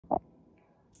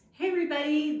Hey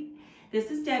everybody,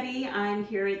 this is Debbie. I'm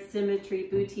here at Symmetry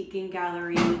Boutique and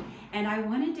Gallery, and I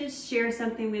wanted to share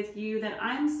something with you that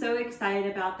I'm so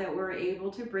excited about that we're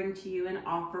able to bring to you and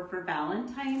offer for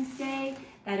Valentine's Day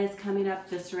that is coming up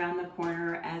just around the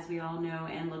corner, as we all know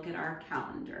and look at our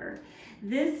calendar.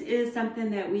 This is something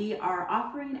that we are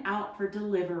offering out for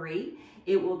delivery.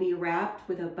 It will be wrapped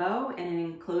with a bow and an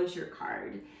enclosure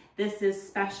card. This is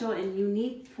special and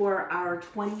unique for our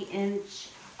 20-inch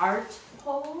art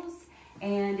poles,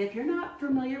 and if you're not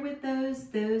familiar with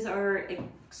those are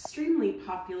extremely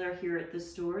popular here at the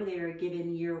store. They are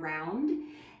given year-round,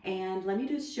 and let me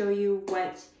just show you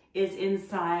what is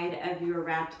inside of your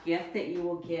wrapped gift that you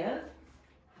will give.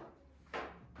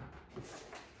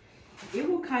 It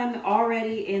will come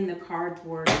already in the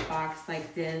cardboard box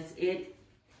like this. It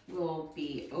will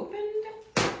be opened.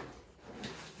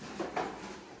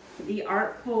 The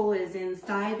art pole is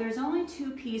inside. There's only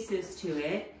 2 pieces to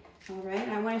it. All right,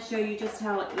 I want to show you just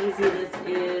how easy this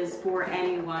is for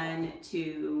anyone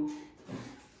to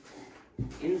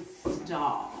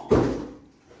install.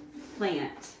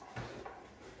 Plant.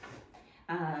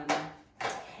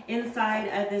 Inside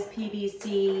of this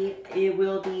PVC, it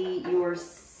will be your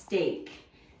stake.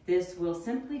 This will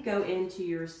simply go into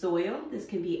your soil. This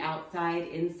can be outside,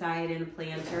 inside in a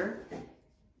planter.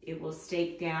 It will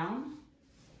stake down.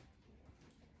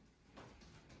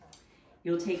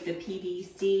 You'll take the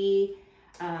PVC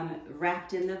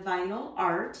wrapped in the vinyl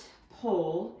art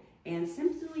pole and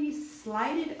simply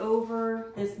slide it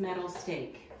over this metal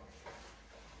stake.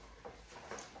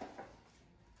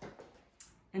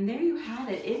 And there you have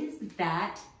it. It is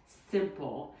that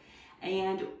simple.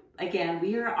 And again,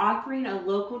 we are offering a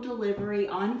local delivery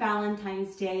on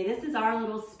Valentine's Day. This is our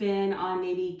little spin on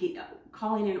maybe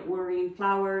calling and ordering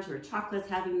flowers or chocolates,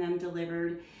 having them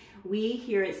delivered. We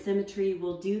here at Symmetry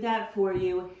will do that for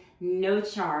you, no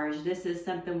charge. This is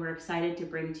something we're excited to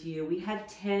bring to you. We have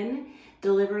 10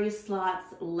 delivery slots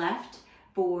left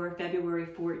for February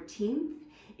 14th.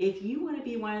 If you want to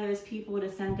be one of those people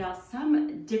to send out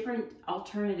some different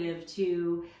alternative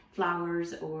to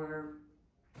flowers or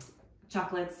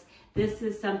chocolates, this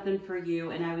is something for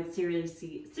you, and I would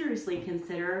seriously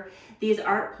consider. These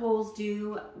art poles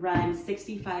do run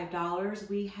 $65.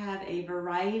 We have a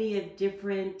variety of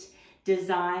different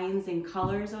designs and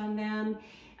colors on them.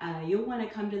 You'll want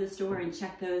to come to the store and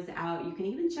check those out. You can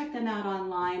even check them out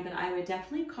online, but I would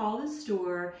definitely call the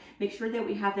store, make sure that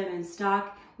we have them in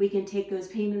stock. We can take those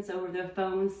payments over the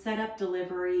phone, set up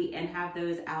delivery, and have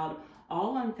those out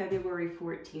all on February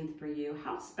 14th for you.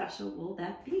 How special will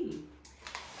that be?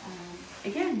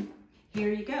 Again,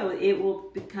 here you go. It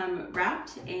will become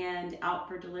wrapped and out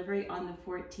for delivery on the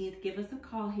 14th. Give us a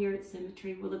call here at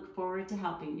Symmetry. We'll look forward to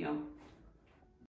helping you.